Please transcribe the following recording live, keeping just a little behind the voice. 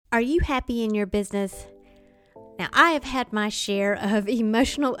Are you happy in your business? Now, I have had my share of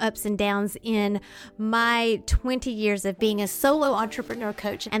emotional ups and downs in my 20 years of being a solo entrepreneur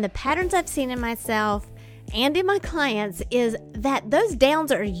coach. And the patterns I've seen in myself and in my clients is that those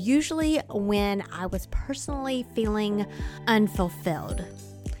downs are usually when I was personally feeling unfulfilled.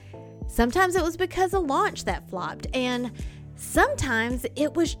 Sometimes it was because of launch that flopped, and sometimes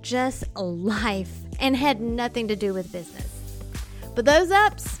it was just life and had nothing to do with business. But those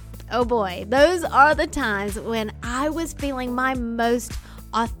ups, oh boy, those are the times when I was feeling my most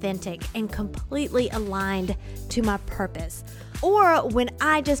authentic and completely aligned to my purpose, or when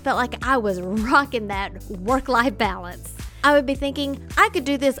I just felt like I was rocking that work-life balance. I would be thinking I could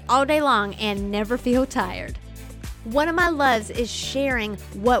do this all day long and never feel tired. One of my loves is sharing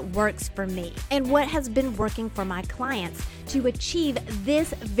what works for me and what has been working for my clients to achieve this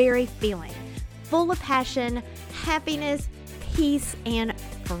very feeling, full of passion, happiness, peace, and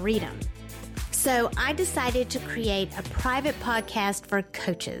freedom. So I decided to create a private podcast for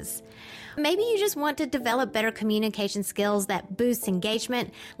coaches. Maybe you just want to develop better communication skills that boosts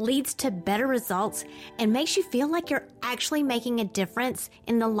engagement, leads to better results, and makes you feel like you're actually making a difference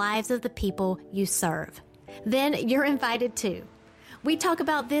in the lives of the people you serve. Then you're invited too. We talk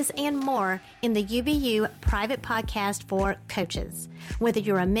about this and more in the UBU private podcast for coaches. Whether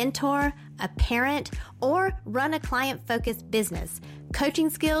you're a mentor, a parent, or run a client-focused business, coaching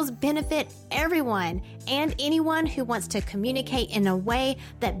skills benefit everyone and anyone who wants to communicate in a way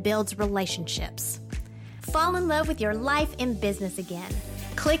that builds relationships. Fall in love with your life and business again.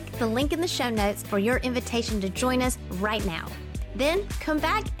 Click the link in the show notes for your invitation to join us right now. Then come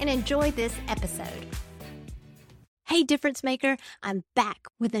back and enjoy this episode. Hey, Difference Maker, I'm back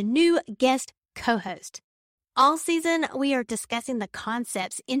with a new guest co-host. All season, we are discussing the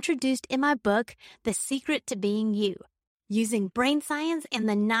concepts introduced in my book, The Secret to Being You, using brain science and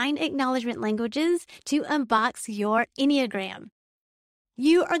the 9 acknowledgement languages to unbox your Enneagram.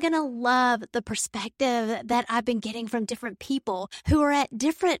 You are going to love the perspective that I've been getting from different people who are at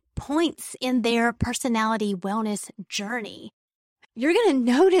different points in their personality wellness journey. You're going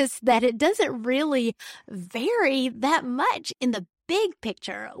to notice that it doesn't really vary that much in the big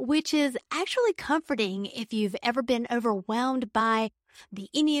picture, which is actually comforting if you've ever been overwhelmed by the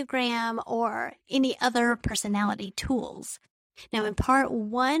Enneagram or any other personality tools. Now, in part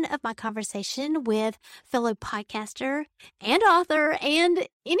 1 of my conversation with fellow podcaster and author and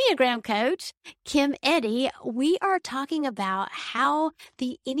Enneagram coach, Kim Eddy, we are talking about how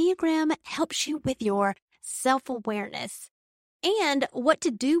the Enneagram helps you with your self-awareness and what to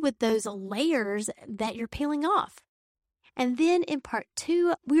do with those layers that you're peeling off. And then in part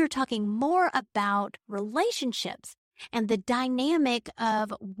 2, we are talking more about relationships and the dynamic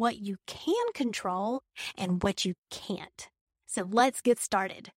of what you can control and what you can't. So let's get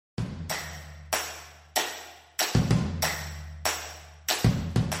started.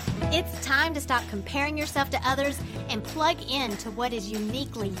 It's time to stop comparing yourself to others and plug in to what is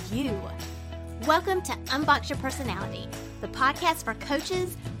uniquely you. Welcome to Unbox Your Personality, the podcast for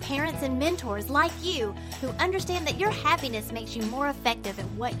coaches, parents, and mentors like you who understand that your happiness makes you more effective at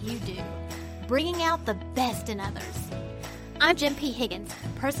what you do, bringing out the best in others. I'm Jen P. Higgins,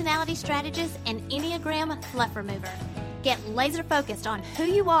 personality strategist and Enneagram fluff remover. Get laser focused on who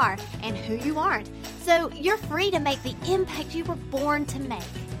you are and who you aren't, so you're free to make the impact you were born to make.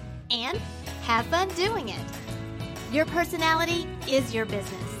 And have fun doing it. Your personality is your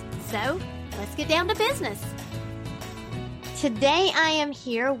business, so let's get down to business. Today, I am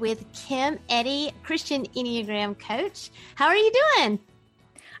here with Kim Eddy, Christian Enneagram coach. How are you doing?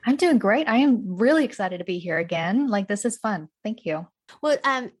 I'm doing great. I am really excited to be here again. This is fun. Thank you. Well,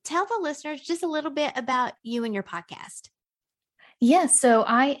 tell the listeners just a little bit about you and your podcast. Yes. So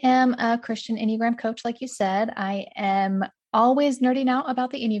I am a Christian Enneagram coach, like you said. I am always nerding out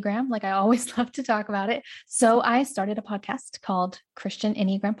about the Enneagram. I always love to talk about it. So I started a podcast called Christian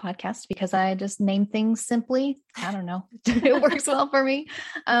Enneagram Podcast because I just name things simply. I don't know. It works well for me.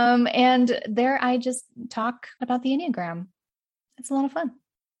 And there I just talk about the Enneagram. It's a lot of fun.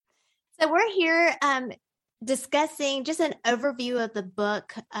 So we're here discussing just an overview of the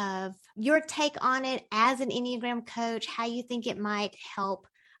book, of your take on it as an Enneagram coach, how you think it might help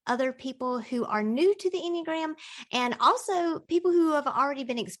other people who are new to the Enneagram, and also people who have already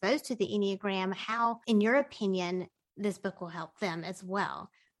been exposed to the Enneagram, how, in your opinion, this book will help them as well.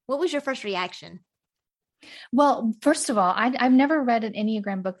 What was your first reaction? Well, first of all, I've never read an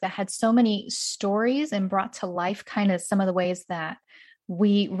Enneagram book that had so many stories and brought to life kind of some of the ways that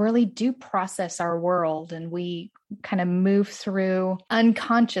we really do process our world and we kind of move through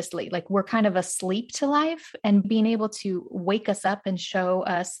unconsciously, like we're kind of asleep to life, and being able to wake us up and show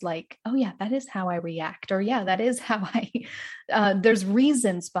us like, oh yeah, that is how I react, or yeah, that is how there's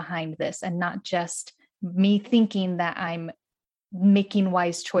reasons behind this, and not just me thinking that I'm making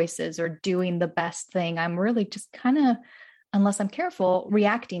wise choices or doing the best thing. I'm really just kind of, unless I'm careful,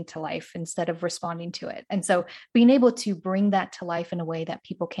 reacting to life instead of responding to it. And so being able to bring that to life in a way that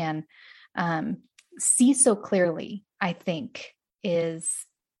people can see so clearly, I think is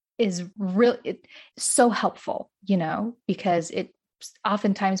really so helpful, because it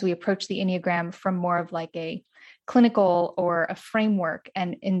oftentimes we approach the Enneagram from more of like a clinical or a framework,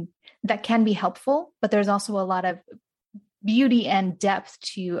 and that can be helpful, but there's also a lot of beauty and depth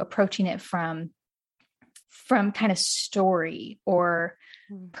to approaching it from kind of story or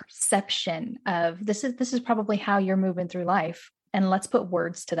perception of this is probably how you're moving through life, and let's put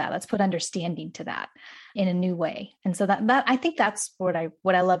words to that, let's put understanding to that in a new way. And so that I think that's what I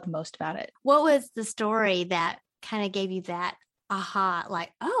loved most about it. What was the story that kind of gave you that aha,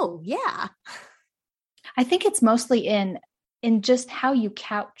 like, oh yeah? I think it's mostly in just how you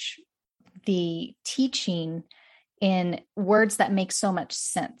couch the teaching in words that make so much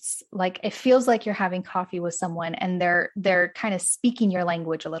sense. Like it feels like you're having coffee with someone and they're kind of speaking your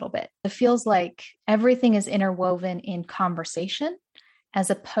language a little bit. It feels like everything is interwoven in conversation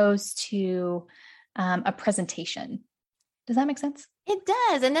as opposed to a presentation. Does that make sense? It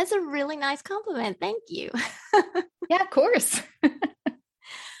does. And that's a really nice compliment. Thank you. Yeah, of course.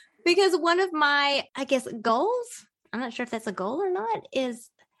 Because one of my, I guess, goals, I'm not sure if that's a goal or not, is,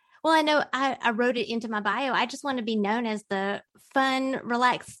 well, I know I wrote it into my bio. I just want to be known as the fun,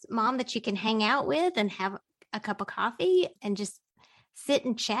 relaxed mom that you can hang out with and have a cup of coffee and just sit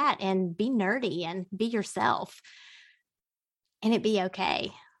and chat and be nerdy and be yourself and it be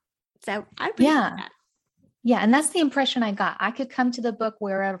okay. So I appreciate that. Yeah. And that's the impression I got. I could come to the book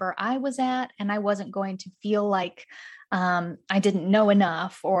wherever I was at, and I wasn't going to feel like I didn't know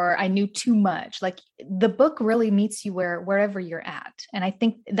enough or I knew too much. Like the book really meets you wherever you're at. And I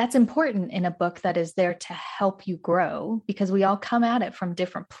think that's important in a book that is there to help you grow, because we all come at it from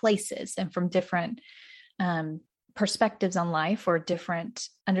different places and from different perspectives on life or different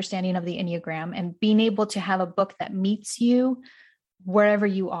understanding of the Enneagram, and being able to have a book that meets you wherever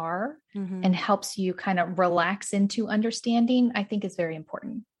you are and helps you kind of relax into understanding, I think is very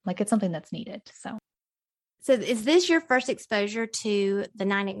important. Like it's something that's needed. So is this your first exposure to the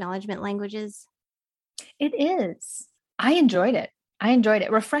 9 acknowledgement languages? It is. I enjoyed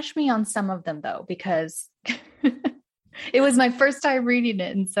it. Refresh me on some of them though, because it was my first time reading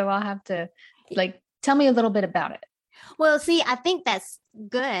it. And so I'll have to tell me a little bit about it. Well, see, I think that's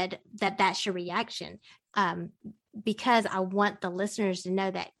good that that's your reaction. Because I want the listeners to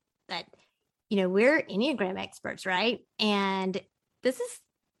know that, we're Enneagram experts, right? And this is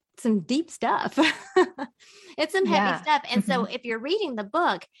some deep stuff. It's some heavy stuff. And so if you're reading the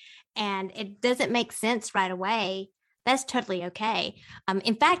book and it doesn't make sense right away, that's totally okay.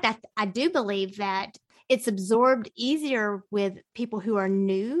 In fact, I do believe that it's absorbed easier with people who are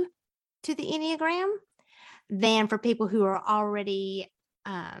new to the Enneagram than for people who are already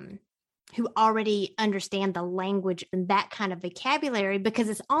who already understand the language and that kind of vocabulary, because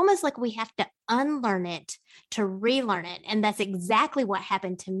it's almost like we have to unlearn it to relearn it. And that's exactly what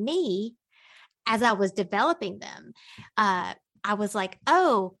happened to me as I was developing them. I was like,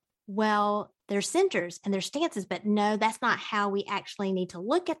 oh, well, they're centers and they're stances, but no, that's not how we actually need to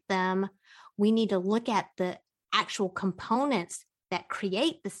look at them. We need to look at the actual components that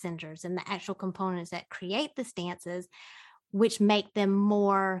create the centers and the actual components that create the stances, which make them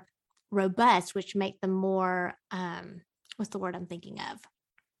more robust, which make them more, what's the word I'm thinking of?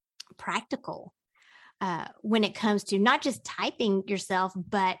 Practical, when it comes to not just typing yourself,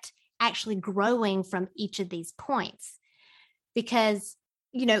 but actually growing from each of these points. Because,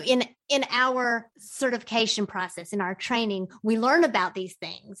 in our certification process, in our training, we learn about these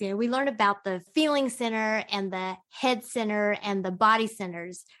things. We learn about the feeling center and the head center and the body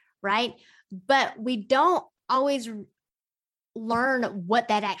centers, right? But we don't always learn what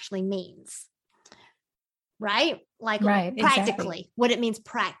that actually means, right? Like practically, exactly. What it means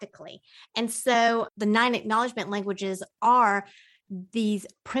practically. And so the 9 acknowledgement languages are these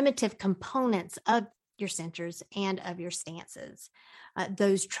primitive components of your centers and of your stances,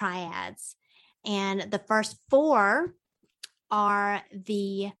 those triads. And the first 4 are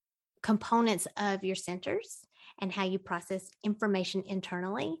the components of your centers and how you process information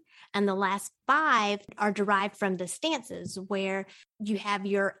internally. And the last 5 are derived from the stances, where you have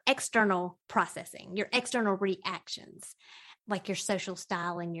your external processing, your external reactions. like your social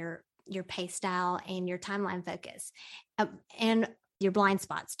style and your pace style and your timeline focus, and your blind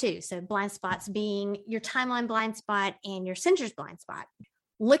spots too. So blind spots being your timeline blind spot and your centers blind spot.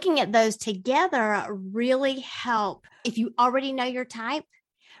 Looking at those together really help, if you already know your type,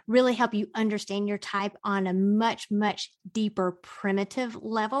 really help you understand your type on a much, much deeper primitive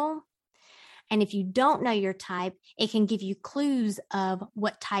level. And if you don't know your type, it can give you clues of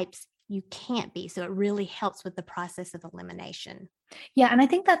what types you can't be. So it really helps with the process of elimination. Yeah. And I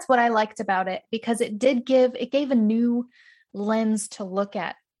think that's what I liked about it, because it gave a new lens to look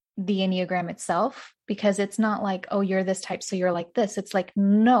at the Enneagram itself, because it's not like, oh, you're this type, so you're like this. It's like,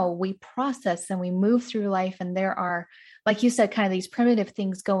 no, we process and we move through life. And there are, like you said, kind of these primitive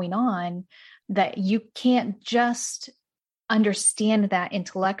things going on that you can't just understand that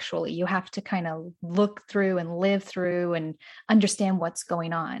intellectually. You have to kind of look through and live through and understand what's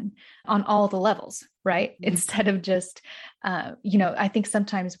going on all the levels, right? Mm-hmm. Instead of just, I think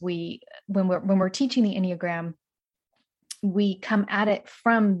sometimes when we're teaching the Enneagram, we come at it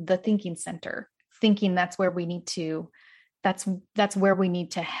from the thinking center, thinking that's where we need to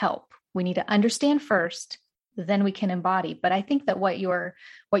help. We need to understand first, then we can embody. But I think that what your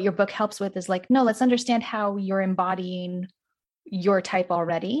book helps with is like, no, let's understand how you're embodying your type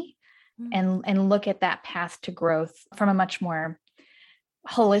already, and look at that path to growth from a much more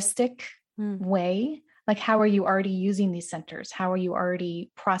holistic way. Like, how are you already using these centers? How are you already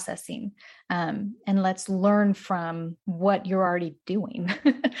processing? And let's learn from what you're already doing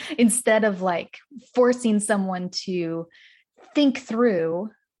instead of like forcing someone to think through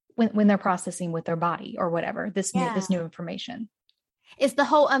when they're processing with their body or whatever, this new information. It's the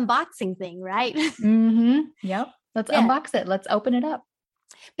whole unboxing thing, right? Mm-hmm. Yep. Let's unbox it. Let's open it up.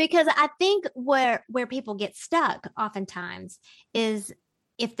 Because I think where people get stuck oftentimes is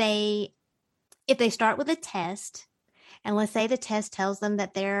if they start with a test, and let's say the test tells them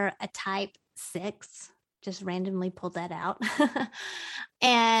that they're a type 6, just randomly pulled that out.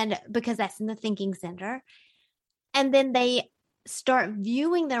 And because that's in the thinking center. And then they start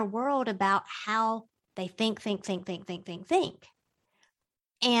viewing their world about how they think.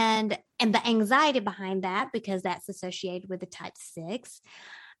 And the anxiety behind that, because that's associated with the type 6.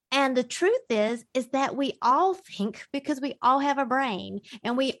 And the truth is that we all think because we all have a brain,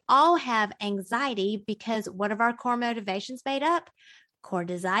 and we all have anxiety because what are our core motivations made up? Core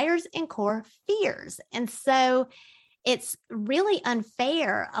desires and core fears. And so it's really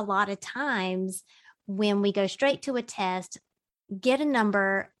unfair a lot of times when we go straight to a test, get a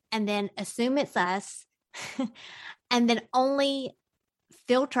number, and then assume it's us, and then only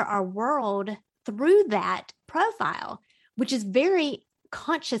filter our world through that profile, which is very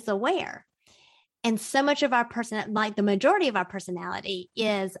conscious aware. And so much of our like the majority of our personality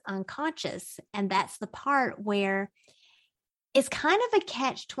is unconscious. And that's the part where it's kind of a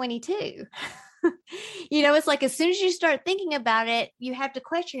catch-22. It's like, as soon as you start thinking about it, you have to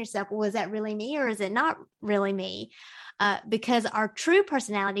question yourself, well, is that really me or is it not really me? Because our true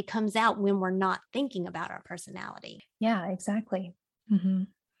personality comes out when we're not thinking about our personality. Yeah, exactly.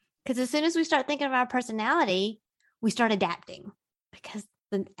 Because as soon as we start thinking of our personality, we start adapting, because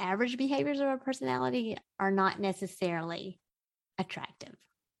the average behaviors of our personality are not necessarily attractive,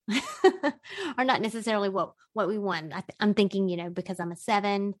 are not necessarily what we want. I'm thinking, because I'm a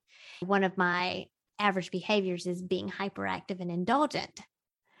 7, one of my average behaviors is being hyperactive and indulgent.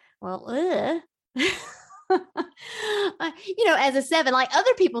 Well, as a 7, like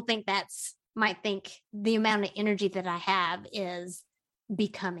other people might think the amount of energy that I have is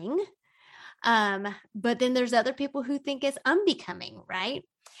becoming. But then there's other people who think it's unbecoming, right?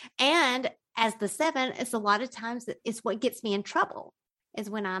 And as the 7, it's a lot of times it's what gets me in trouble is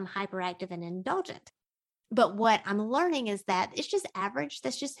when I'm hyperactive and indulgent. But what I'm learning is that it's just average.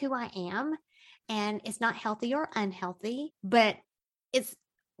 That's just who I am. And it's not healthy or unhealthy, but it's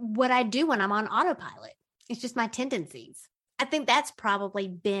what I do when I'm on autopilot. It's just my tendencies. I think that's probably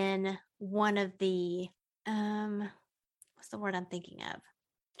been one of the, what's the word I'm thinking of?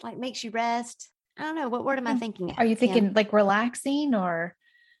 Like makes you rest. I don't know. What word am I thinking of? Are you thinking like relaxing or?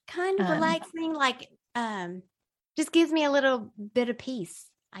 Kind of relaxing, like just gives me a little bit of peace,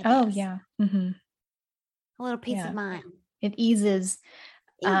 I guess. Oh, yeah. Mm-hmm. A little peace of mind. It eases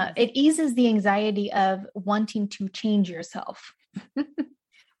the anxiety of wanting to change yourself.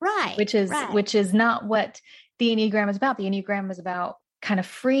 Right. Which is not what the Enneagram is about. The Enneagram is about kind of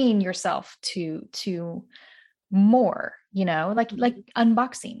freeing yourself to more, like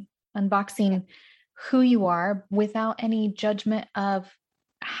unboxing who you are without any judgment of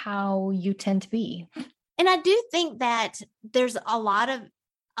how you tend to be. And I do think that there's a lot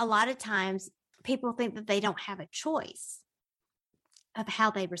of times people think that they don't have a choice. of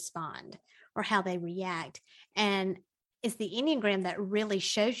how they respond or how they react. And it's the Enneagram that really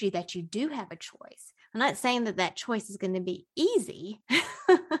shows you that you do have a choice. I'm not saying that that choice is going to be easy.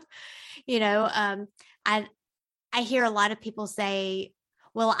 I hear a lot of people say,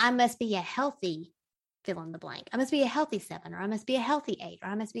 well, I must be a healthy fill in the blank. I must be a healthy 7, or I must be a healthy 8, or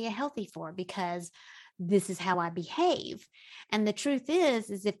I must be a healthy 4 because this is how I behave. And the truth is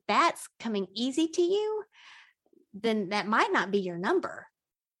if that's coming easy to you, then that might not be your number,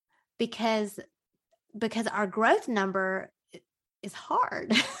 because our growth number is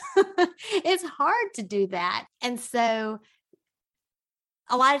hard. It's hard to do that. And so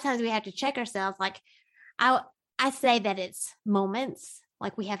a lot of times we have to check ourselves. Like I say that it's moments.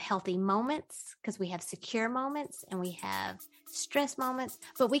 Like we have healthy moments because we have secure moments and we have stress moments,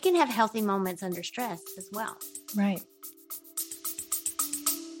 but we can have healthy moments under stress as well. Right.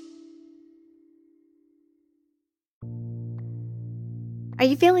 Are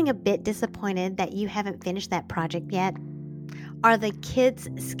you feeling a bit disappointed that you haven't finished that project yet? Are the kids'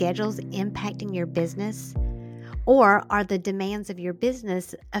 schedules impacting your business? Or are the demands of your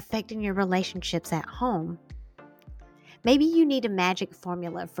business affecting your relationships at home? Maybe you need a magic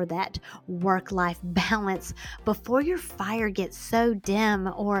formula for that work-life balance before your fire gets so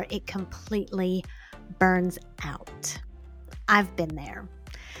dim or it completely burns out. I've been there.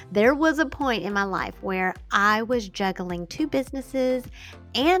 There was a point in my life where I was juggling 2 businesses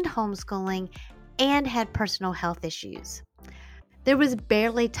and homeschooling and had personal health issues. There was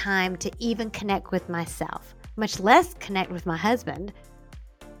barely time to even connect with myself, much less connect with my husband.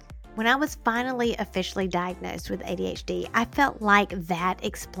 When I was finally officially diagnosed with ADHD, I felt like that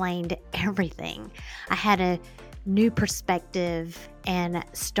explained everything. I had a new perspective and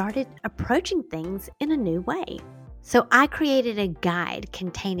started approaching things in a new way. So I created a guide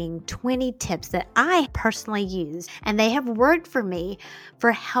containing 20 tips that I personally use, and they have worked for me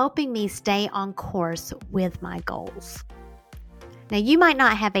for helping me stay on course with my goals. Now, you might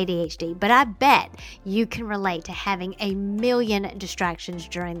not have ADHD, but I bet you can relate to having a million distractions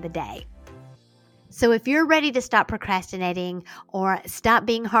during the day. So if you're ready to stop procrastinating or stop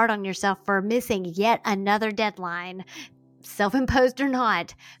being hard on yourself for missing yet another deadline, self-imposed or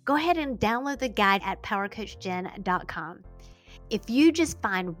not, go ahead and download the guide at powercoachjen.com. If you just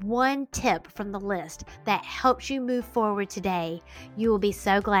find one tip from the list that helps you move forward today, you will be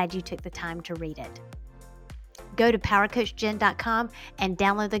so glad you took the time to read it. Go to powercoachjen.com and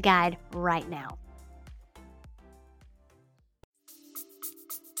download the guide right now.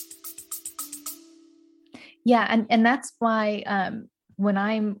 Yeah. And that's why when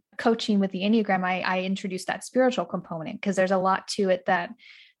I'm coaching with the Enneagram, I introduce that spiritual component, because there's a lot to it that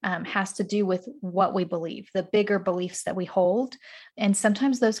has to do with what we believe, the bigger beliefs that we hold. And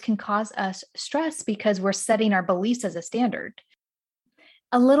sometimes those can cause us stress because we're setting our beliefs as a standard.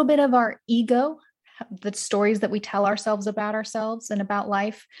 A little bit of our ego, the stories that we tell ourselves about ourselves and about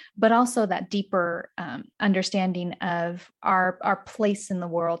life, but also that deeper understanding of our place in the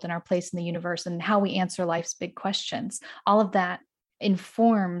world and our place in the universe and how we answer life's big questions. All of that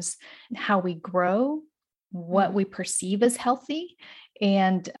informs how we grow, what we perceive as healthy,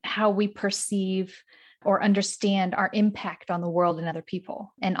 and how we perceive or understand our impact on the world and other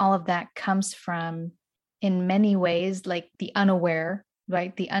people. And all of that comes from, in many ways, like the unaware,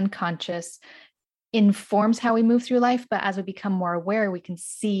 right? The unconscious informs how we move through life. But as we become more aware, we can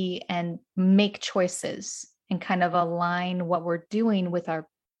see and make choices and kind of align what we're doing with our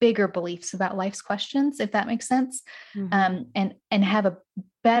bigger beliefs about life's questions, if that makes sense. Mm-hmm. And have a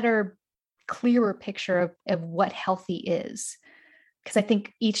better, clearer picture of what healthy is. Because I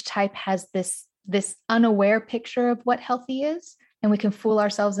think each type has this unaware picture of what healthy is, and we can fool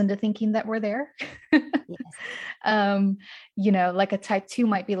ourselves into thinking that we're there. Yes. Like a type 2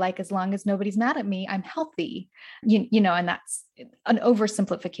 might be like, as long as nobody's mad at me, I'm healthy, and that's an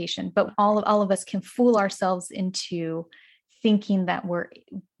oversimplification, but all of us can fool ourselves into thinking that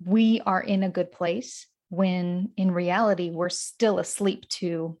we are in a good place, when in reality, we're still asleep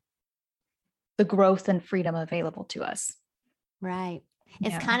to the growth and freedom available to us. Right.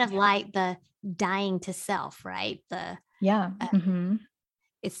 It's kind of like the dying to self, right? Mm-hmm.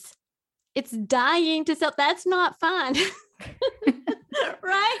 It's dying to self. That's not fun.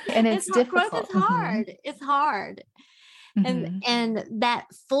 Right. And it's difficult. Growth is hard. Mm-hmm. It's hard. Mm-hmm. And that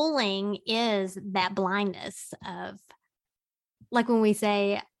fooling is that blindness of, like when we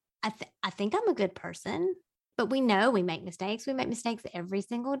say, I think I'm a good person, but we know we make mistakes. We make mistakes every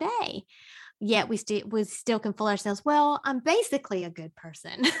single day. Yet we still can fool ourselves. Well, I'm basically a good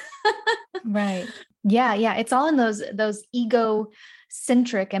person. Right. Yeah. It's all in those ego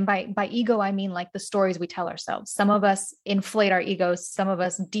centric. And by ego, I mean like the stories we tell ourselves. Some of us inflate our egos, some of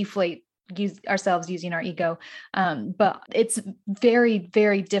us deflate ourselves using our ego. But it's very,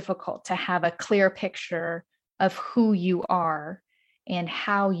 very difficult to have a clear picture of who you are and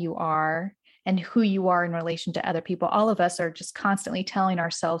how you are and who you are in relation to other people. All of us are just constantly telling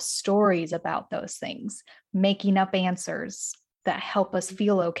ourselves stories about those things, making up answers that help us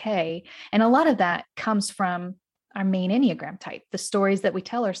feel okay. And a lot of that comes from our main Enneagram type. The stories that we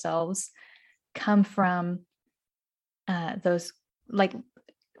tell ourselves come from those, like,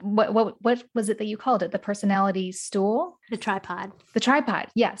 what was it that you called it? The personality stool? The tripod. The tripod.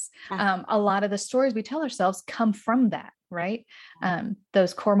 Yes. Uh-huh. A lot of the stories we tell ourselves come from that, right?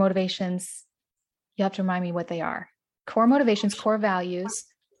 Those core motivations, you have to remind me what they are. Core motivations, core values,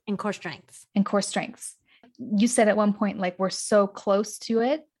 and core strengths. And core strengths. You said at one point, like, we're so close to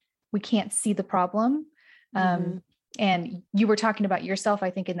it, we can't see the problem. And you were talking about yourself, I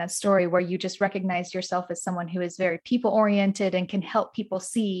think, in that story where you just recognized yourself as someone who is very people oriented and can help people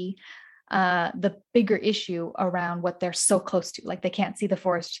see the bigger issue around what they're so close to. Like, they can't see the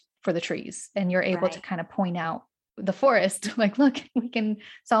forest for the trees, and you're able to kind of point out the forest, like, look, we can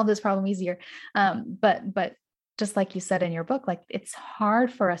solve this problem easier. But just like you said in your book, like, it's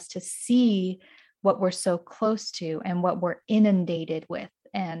hard for us to see what we're so close to and what we're inundated with.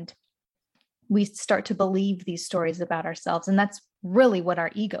 And we start to believe these stories about ourselves. And that's really what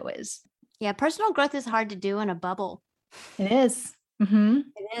our ego is. Yeah. Personal growth is hard to do in a bubble. It is. Mm-hmm.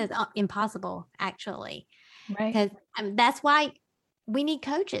 It is impossible, actually. Right. Because that's why we need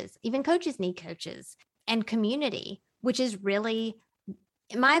coaches. Even coaches need coaches, and community, which is really,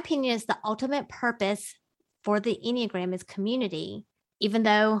 in my opinion, is the ultimate purpose for the Enneagram, is community. Even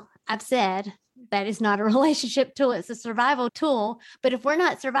though I've said that is not a relationship tool, it's a survival tool. But if we're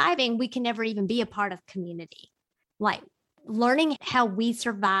not surviving, we can never even be a part of community. Like, learning how we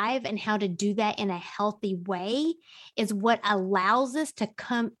survive and how to do that in a healthy way is what allows us to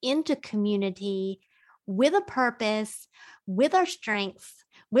come into community with a purpose, with our strengths,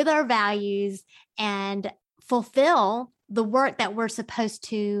 with our values, and fulfill the work that we're supposed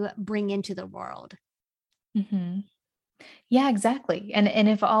to bring into the world. Mm-hmm. Yeah, exactly. And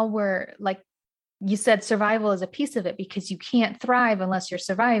if all we're, like you said, survival is a piece of it, because you can't thrive unless you're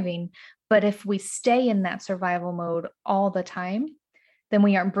surviving. But if we stay in that survival mode all the time, then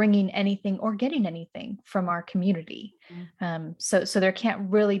we aren't bringing anything or getting anything from our community. So there can't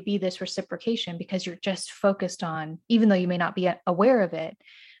really be this reciprocation, because you're just focused on, even though you may not be aware of it,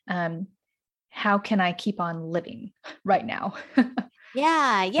 how can I keep on living right now?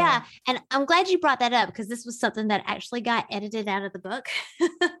 Yeah. And I'm glad you brought that up, because this was something that actually got edited out of the book.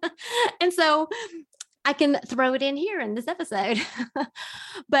 And so I can throw it in here in this episode.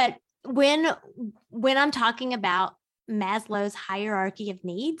 But when I'm talking about Maslow's hierarchy of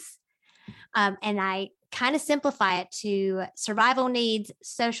needs, and I kind of simplify it to survival needs,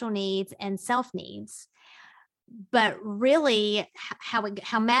 social needs, and self needs. But really, how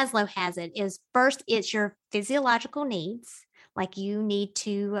Maslow has it is, first, it's your physiological needs. Like, you need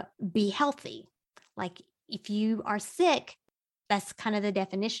to be healthy. Like, if you are sick, that's kind of the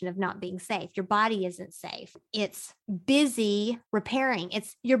definition of not being safe. Your body isn't safe. It's busy repairing.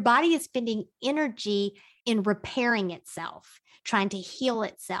 Your body is spending energy in repairing itself, trying to heal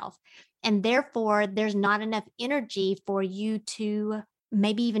itself. And therefore, there's not enough energy for you to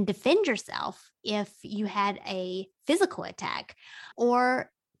maybe even defend yourself if you had a physical attack,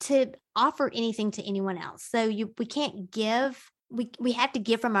 or to offer anything to anyone else. So we can't give, we have to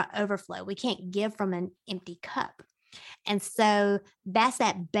give from our overflow. We can't give from an empty cup. And so that's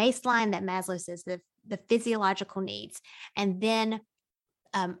that baseline that Maslow says, the physiological needs. And then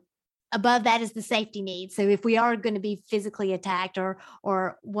above that is the safety needs. So if we are going to be physically attacked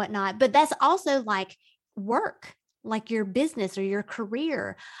or whatnot, but that's also like work, like your business or your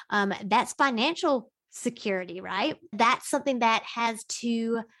career. That's financial security, right? That's something that has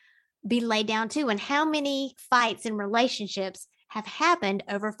to be laid down too. And how many fights in relationships have happened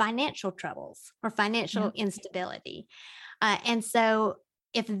over financial troubles or financial instability? And so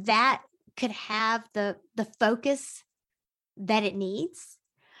if that could have the focus that it needs,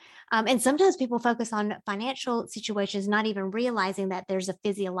 and sometimes people focus on financial situations, not even realizing that there's a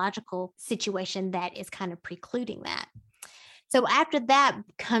physiological situation that is kind of precluding that. So after that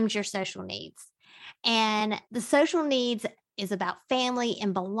comes your social needs. And the social needs is about family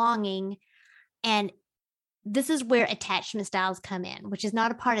and belonging. And this is where attachment styles come in, which is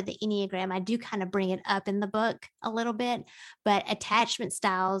not a part of the Enneagram. I do kind of bring it up in the book a little bit, but attachment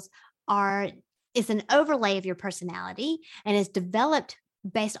styles is an overlay of your personality and is developed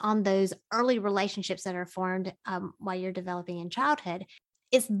based on those early relationships that are formed while you're developing in childhood.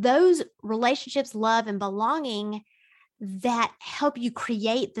 It's those relationships, love, and belonging that help you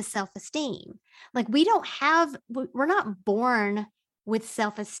create the self-esteem. Like we're not born with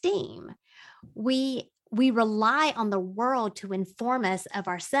self-esteem. We rely on the world to inform us of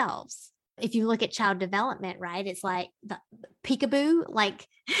ourselves. If you look at child development, right, it's like the peekaboo, like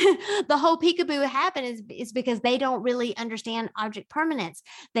the whole peekaboo happen is because they don't really understand object permanence.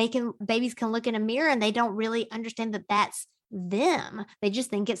 Babies can look in a mirror and they don't really understand that that's them. They just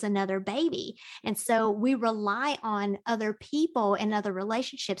think it's another baby. And so we rely on other people and other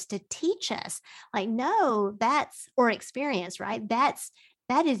relationships to teach us, like, no, or experience, right? That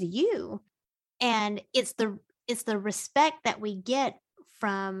is you. And it's the respect that we get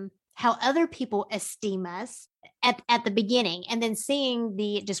from how other people esteem us at the beginning, and then seeing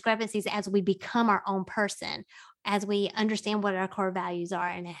the discrepancies as we become our own person, as we understand what our core values are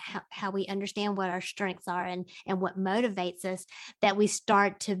and how we understand what our strengths are and what motivates us, that we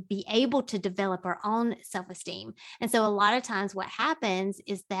start to be able to develop our own self-esteem. And so a lot of times what happens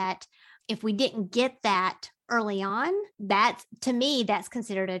is that if we didn't get that early on, to me, that's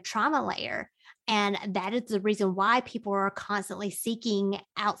considered a trauma layer. And that is the reason why people are constantly seeking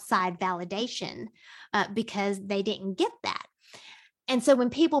outside validation, because they didn't get that. And so when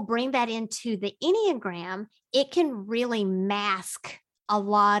people bring that into the Enneagram, it can really mask a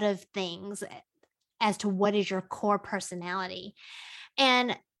lot of things as to what is your core personality.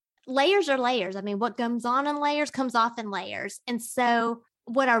 And layers are layers. I mean, what comes on in layers comes off in layers. And so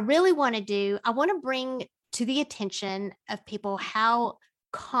what I really want to do, I want to bring to the attention of people how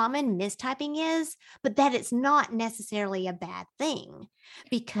common mistyping is, but that it's not necessarily a bad thing,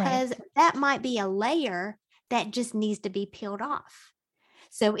 because that might be a layer that just needs to be peeled off.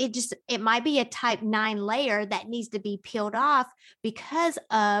 So it might be a type 9 layer that needs to be peeled off because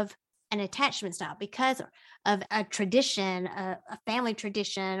of an attachment style, because of a tradition, a family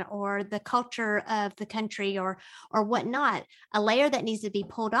tradition, or the culture of the country, or whatnot, a layer that needs to be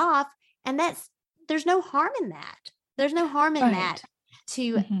pulled off. And there's no harm in that. There's no harm in that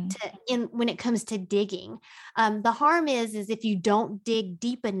when it comes to digging. The harm is if you don't dig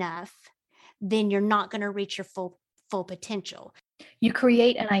deep enough, then you're not going to reach your full potential. You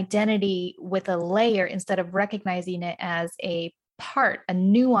create an identity with a layer instead of recognizing it as a part, a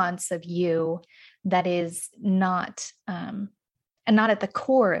nuance of you that is not and not at the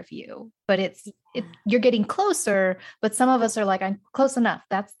core of you, but you're getting closer. But some of us are like, I'm close enough.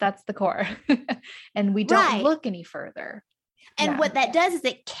 That's the core. And we don't look any further. And what that does is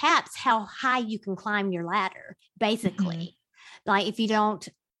it caps how high you can climb your ladder, basically. Like if you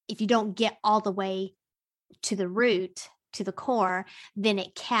don't get all the way to the root, to the core, then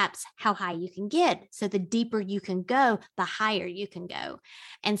it caps how high you can get. So the deeper you can go, the higher you can go.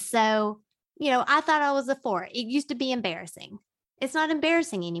 And so, I thought I was a 4. It used to be embarrassing. It's not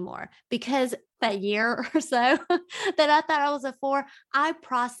embarrassing anymore, because that year or so that I thought I was a 4, I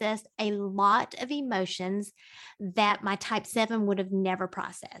processed a lot of emotions that my type 7 would have never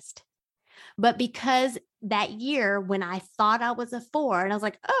processed. But because that year when I thought I was a 4, and I was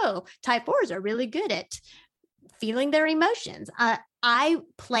like, oh, type 4s are really good at feeling their emotions, I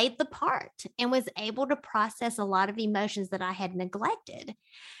played the part and was able to process a lot of emotions that I had neglected.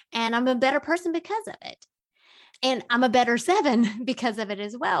 And I'm a better person because of it. And I'm a better 7 because of it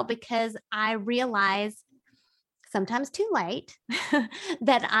as well, because I realize sometimes too late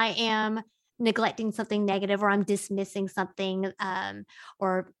that I am neglecting something negative, or I'm dismissing something,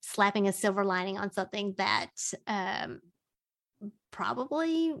 or slapping a silver lining on something that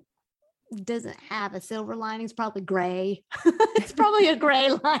probably doesn't have a silver lining. It's probably gray. It's probably a gray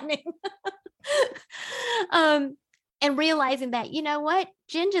lining. And realizing that, you know what,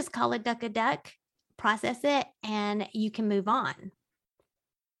 Jen, just call a duck, process it, and you can move on.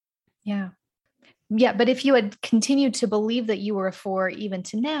 Yeah. But if you had continued to believe that you were a 4 even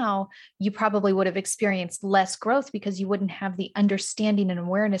to now, you probably would have experienced less growth, because you wouldn't have the understanding and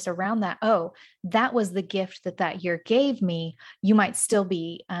awareness around that. Oh, that was the gift that year gave me. You might still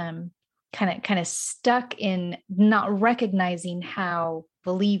be kind of stuck in not recognizing how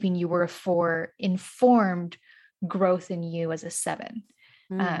believing you were a 4 informed growth in you as a 7.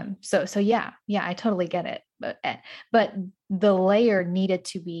 So yeah, I totally get it. But the layer needed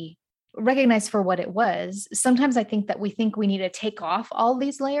to be recognized for what it was. Sometimes I think that we think we need to take off all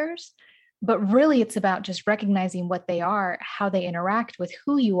these layers, but really it's about just recognizing what they are, how they interact with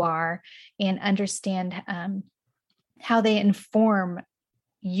who you are, and understand how they inform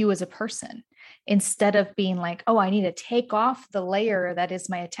you as a person, instead of being like, oh, I need to take off the layer that is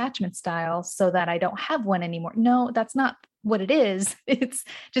my attachment style so that I don't have one anymore. No, that's not what it is. It's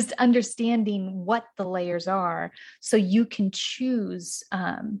just understanding what the layers are so you can choose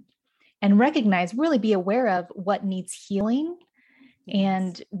and recognize, really be aware of what needs healing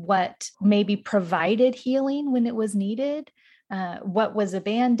and what maybe provided healing when it was needed, what was a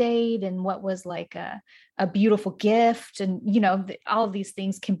Band-Aid and what was like a beautiful gift. And, all of these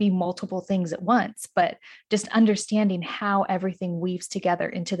things can be multiple things at once, but just understanding how everything weaves together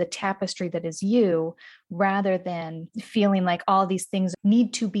into the tapestry that is you, rather than feeling like all these things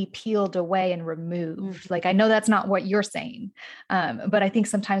need to be peeled away and removed. Like, I know that's not what you're saying. But I think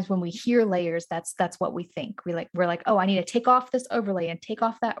sometimes when we hear layers, that's what we think. We're like, oh, I need to take off this overlay and take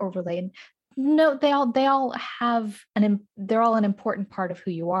off that overlay. And no, they're all an important part of who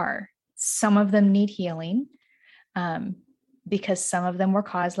you are. Some of them need healing, because some of them were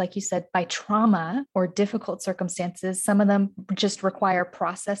caused, like you said, by trauma or difficult circumstances. Some of them just require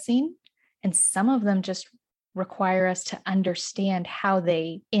processing, and some of them just require us to understand how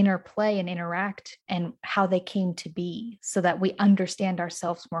they interplay and interact and how they came to be, so that we understand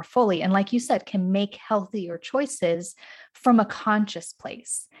ourselves more fully. And like you said, can make healthier choices from a conscious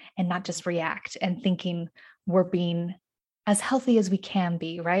place and not just react and thinking we're being as healthy as we can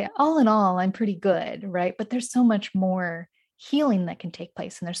be, right? All in all, I'm pretty good, right? But there's so much more healing that can take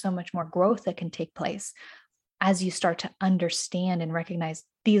place, and there's so much more growth that can take place as you start to understand and recognize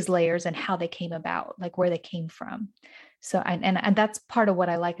these layers and how they came about, like where they came from. So, and that's part of what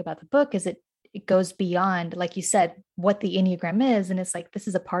I like about the book, is it goes beyond, like you said, what the Enneagram is. And it's like, this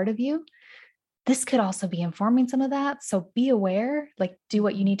is a part of you. This could also be informing some of that. So be aware, like do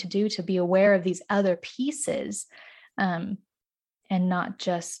what you need to do to be aware of these other pieces, and not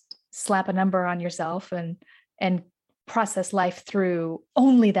just slap a number on yourself and process life through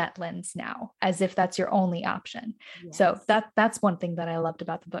only that lens now, as if that's your only option. Yes. So that's one thing that I loved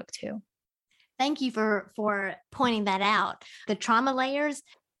about the book too. Thank you for pointing that out. The trauma layers.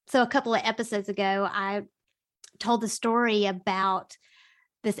 So a couple of episodes ago, I told the story about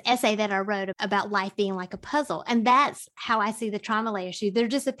this essay that I wrote about life being like a puzzle. And that's how I see the trauma layers too. They're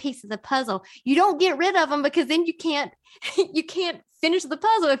just a piece of the puzzle. You don't get rid of them, because then you can't finish the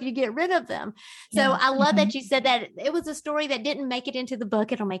puzzle if you get rid of them. So yeah. I love that you said that. It was a story that didn't make it into the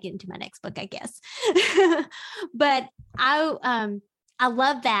book. It'll make it into my next book, I guess. But I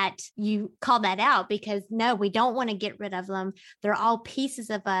love that you called that out, because no, we don't want to get rid of them. They're all pieces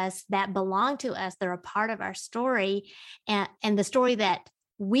of us that belong to us. They're a part of our story, and the story that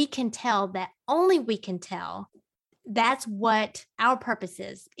we can tell, that only we can tell. That's what our purpose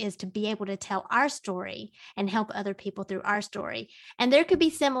is to be able to tell our story and help other people through our story. And there could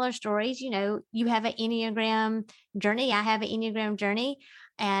be similar stories. You have an Enneagram journey. I have an Enneagram journey,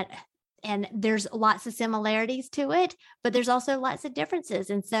 and there's lots of similarities to it, but there's also lots of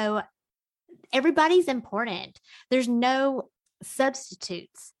differences. And so everybody's important. There's no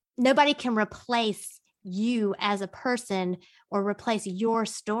substitutes. Nobody can replace you as a person or replace your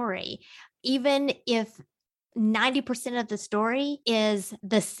story. Even if 90% of the story is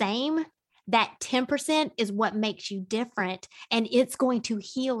the same, that 10% is what makes you different, and it's going to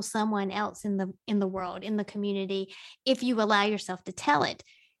heal someone else in the world, in the community, if you allow yourself to tell it.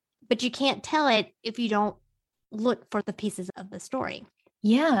 But you can't tell it if you don't look for the pieces of the story.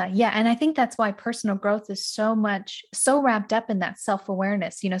 Yeah. And I think that's why personal growth is so wrapped up in that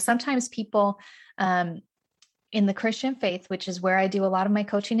self-awareness. Sometimes people in the Christian faith, which is where I do a lot of my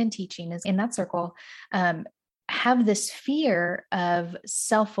coaching and teaching, is in that circle, have this fear of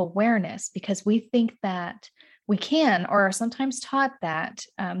self-awareness, because we think that we can, or are sometimes taught that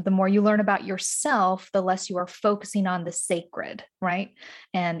the more you learn about yourself, the less you are focusing on the sacred, right?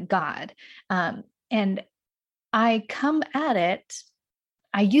 And God. And I come at it,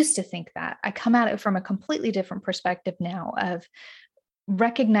 I used to think that. I come at it from a completely different perspective now, of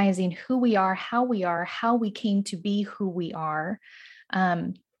recognizing who we are, how we came to be who we are,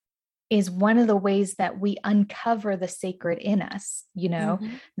 is one of the ways that we uncover the sacred in us,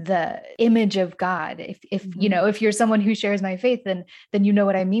 the image of God. If mm-hmm. If you're someone who shares my faith, then you know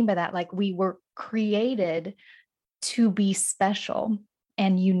what I mean by that. Like, we were created to be special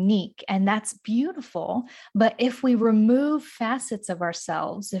and unique, and that's beautiful. But if we remove facets of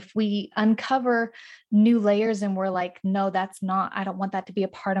ourselves, if we uncover new layers and we're like, no, I don't want that to be a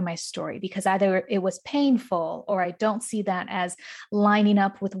part of my story, because either it was painful, or I don't see that as lining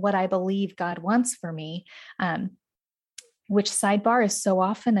up with what I believe God wants for me, which sidebar is so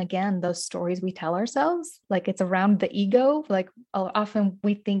often, again, those stories we tell ourselves, like it's around the ego. Like often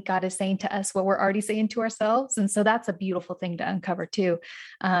we think God is saying to us what we're already saying to ourselves. And so that's a beautiful thing to uncover too.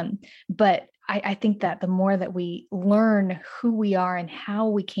 But I think that the more that we learn who we are and how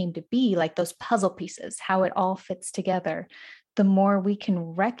we came to be, like those puzzle pieces, how it all fits together, the more we can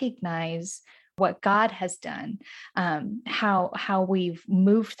recognize what God has done, how we've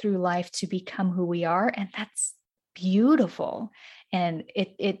moved through life to become who we are. And that's beautiful. And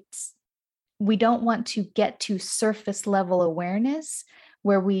it's, we don't want to get to surface level awareness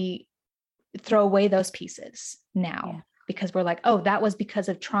where we throw away those pieces now, because we're like, oh, that was because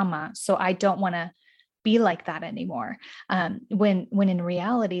of trauma, so I don't want to be like that anymore. When in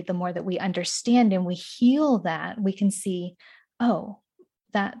reality, the more that we understand and we heal that, we can see, oh,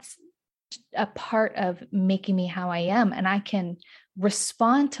 that's a part of making me how I am. And I can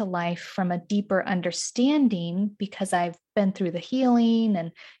respond to life from a deeper understanding because I've been through the healing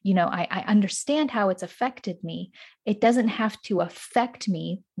and, I understand how it's affected me. It doesn't have to affect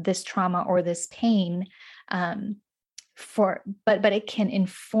me, this trauma or this pain, but it can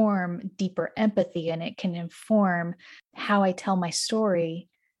inform deeper empathy, and it can inform how I tell my story.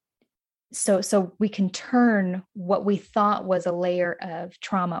 So we can turn what we thought was a layer of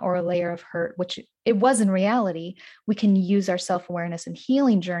trauma or a layer of hurt, which it was in reality. We can use our self-awareness and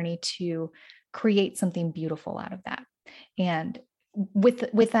healing journey to create something beautiful out of that. And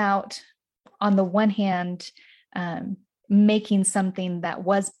without, on the one hand, making something that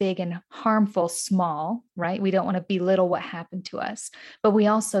was big and harmful small, right? We don't want to belittle what happened to us, but we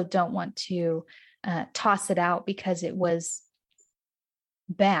also don't want to toss it out because it was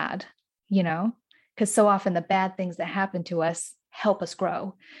bad, because so often the bad things that happen to us help us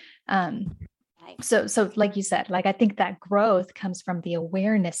grow. So like you said, like, I think that growth comes from the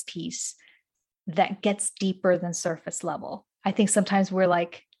awareness piece that gets deeper than surface level. I think sometimes we're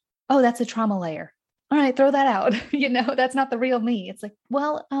like, oh, that's a trauma layer. All right, throw that out. That's not the real me. It's like,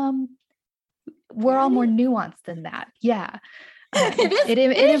 well, we're all more nuanced than that. Yeah. It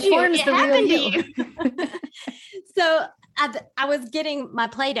informs the real you. So I was getting my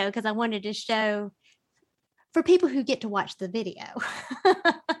Play-Doh because I wanted to show for people who get to watch the video.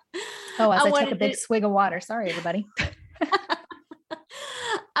 I took a big swig of water. Sorry, everybody.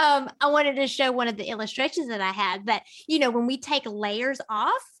 I wanted to show one of the illustrations that I had that, when we take layers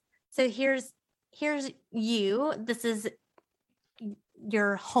off. So here's you. This is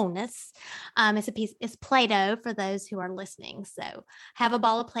your wholeness. It's Play-Doh for those who are listening. So I have a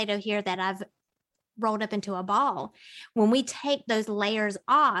ball of Play-Doh here that I've rolled up into a ball. When we take those layers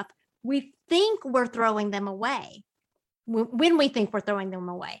off, we think we're throwing them away. When we think we're throwing them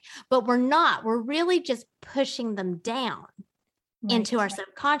away, but we're not. We're really just pushing them down into our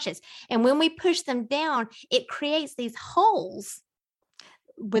subconscious. And when we push them down, it creates these holes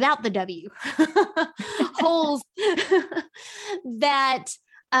without the W, holes that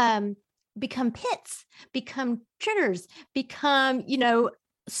become pits, become triggers, become,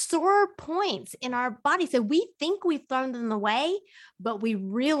 sore points in our body. So we think we've thrown them away, but we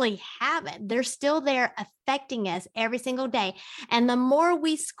really haven't. They're still there affecting us every single day. And the more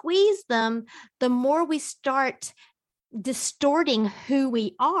we squeeze them, the more we start distorting who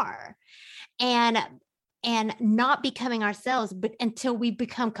we are and not becoming ourselves, but until we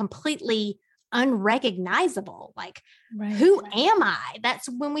become completely unrecognizable. Like, who am I? That's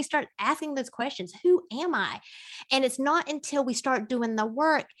when we start asking those questions. Who am I? And it's not until we start doing the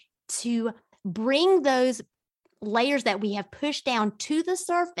work to bring those layers that we have pushed down to the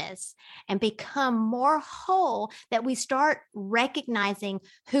surface and become more whole that we start recognizing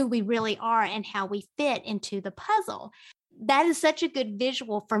who we really are and how we fit into the puzzle. That is such a good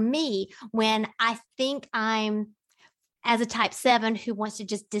visual for me when I think I'm, as a type 7 who wants to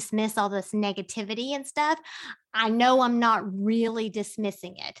just dismiss all this negativity and stuff. I know I'm not really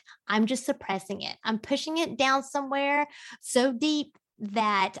dismissing it. I'm just suppressing it. I'm pushing it down somewhere so deep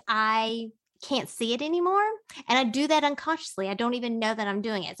that I can't see it anymore. And I do that unconsciously. I don't even know that I'm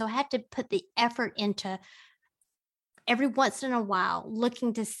doing it. So I have to put the effort into every once in a while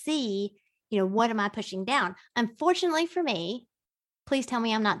looking to see, what am I pushing down? Unfortunately for me, please tell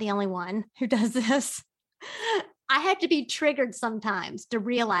me I'm not the only one who does this. I have to be triggered sometimes to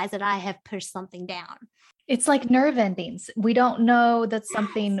realize that I have pushed something down. It's like nerve endings. We don't know that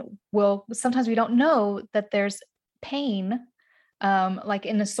something sometimes we don't know that there's pain, like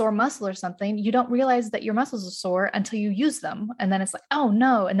in a sore muscle or something. You don't realize that your muscles are sore until you use them. And then it's like, oh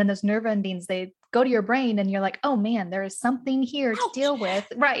no. And then those nerve endings, they go to your brain and you're like, oh man, there is something here to deal with.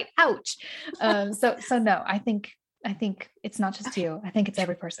 Right. Ouch. So no, I think it's not just you. I think it's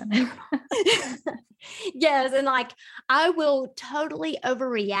every person. Yes. And like, I will totally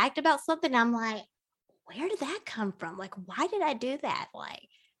overreact about something. I'm like, where did that come from? Like, why did I do that? Like,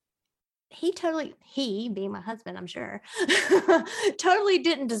 he being my husband, I'm sure, totally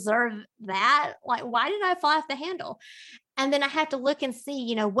didn't deserve that. Like, why did I fly off the handle? And then I have to look and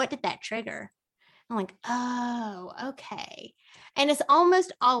see, what did that trigger? I'm like, oh, okay. And it's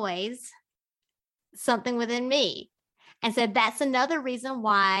almost always something within me. And so that's another reason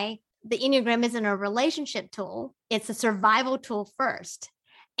why the Enneagram isn't a relationship tool. It's a survival tool first.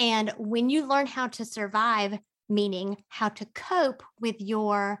 And when you learn how to survive, meaning how to cope with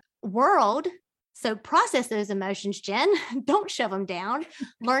your world, so process those emotions, Jen, don't shove them down,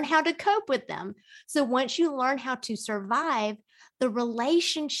 learn how to cope with them. So once you learn how to survive, the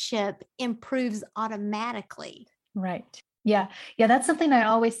relationship improves automatically. Right. Yeah. Yeah. That's something I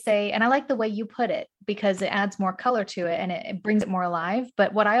always say. And I like the way you put it because it adds more color to it and it brings it more alive.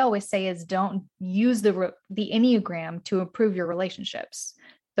 But what I always say is don't use the Enneagram to improve your relationships.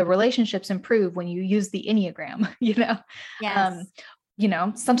 The relationships improve when you use the Enneagram, Yes.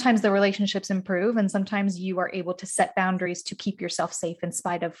 Sometimes the relationships improve and sometimes you are able to set boundaries to keep yourself safe in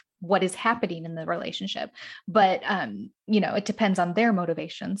spite of what is happening in the relationship. But, it depends on their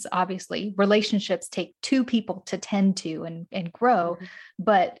motivations. Obviously, relationships take two people to tend to and grow. Mm-hmm.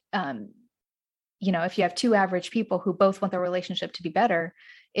 But, if you have two average people who both want their relationship to be better,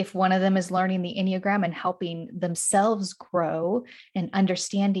 if one of them is learning the Enneagram and helping themselves grow and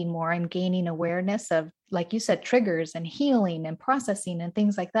understanding more and gaining awareness of, like you said, triggers and healing and processing and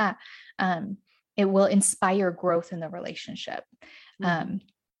things like that, it will inspire growth in the relationship. Mm-hmm.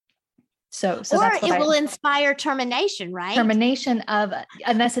 So or that's it will inspire termination, right? Termination of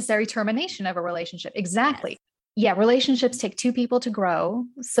a necessary termination of a relationship. Exactly. Yes. Yeah, relationships take two people to grow.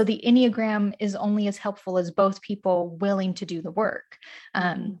 So the Enneagram is only as helpful as both people willing to do the work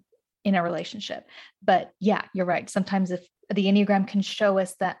in a relationship. But yeah, you're right. Sometimes if the Enneagram can show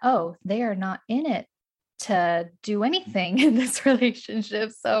us that, oh, they are not in it to do anything in this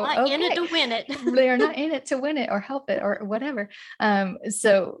relationship. So in it to win it. They are not in it to win it or help it or whatever.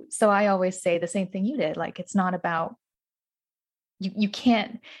 So I always say the same thing you did. Like, it's not about, you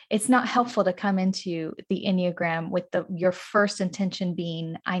can't, it's not helpful to come into the Enneagram with your first intention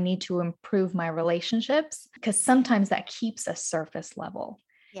being, I need to improve my relationships, because sometimes that keeps us surface level.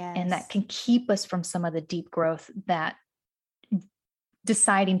 Yes. And that can keep us from some of the deep growth that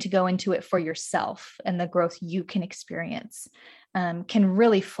deciding to go into it for yourself and the growth you can experience can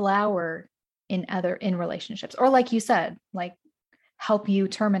really flower in relationships, or like you said, like help you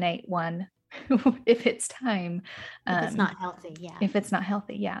terminate one if it's time. If it's not healthy. Yeah. If it's not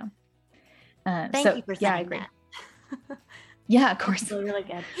healthy. Yeah. Thank you for saying I agree. That. Yeah, of course. That's really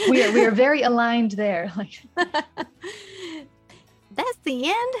good. we are very aligned there. Like, that's the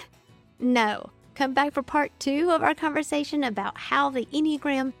end? No. Come back for part 2 of our conversation about how the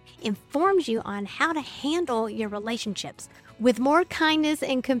Enneagram informs you on how to handle your relationships with more kindness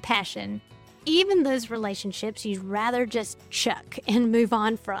and compassion, even those relationships you'd rather just chuck and move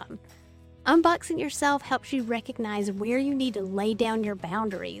on from. Unboxing yourself helps you recognize where you need to lay down your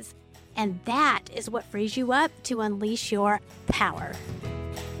boundaries, and that is what frees you up to unleash your power.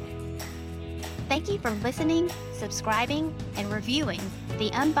 Thank you for listening, subscribing, and reviewing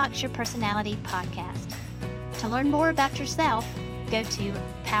the Unbox Your Personality podcast. To learn more about yourself, go to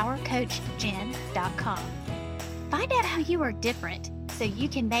powercoachjen.com. Find out how you are different so you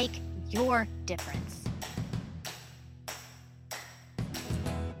can make your difference.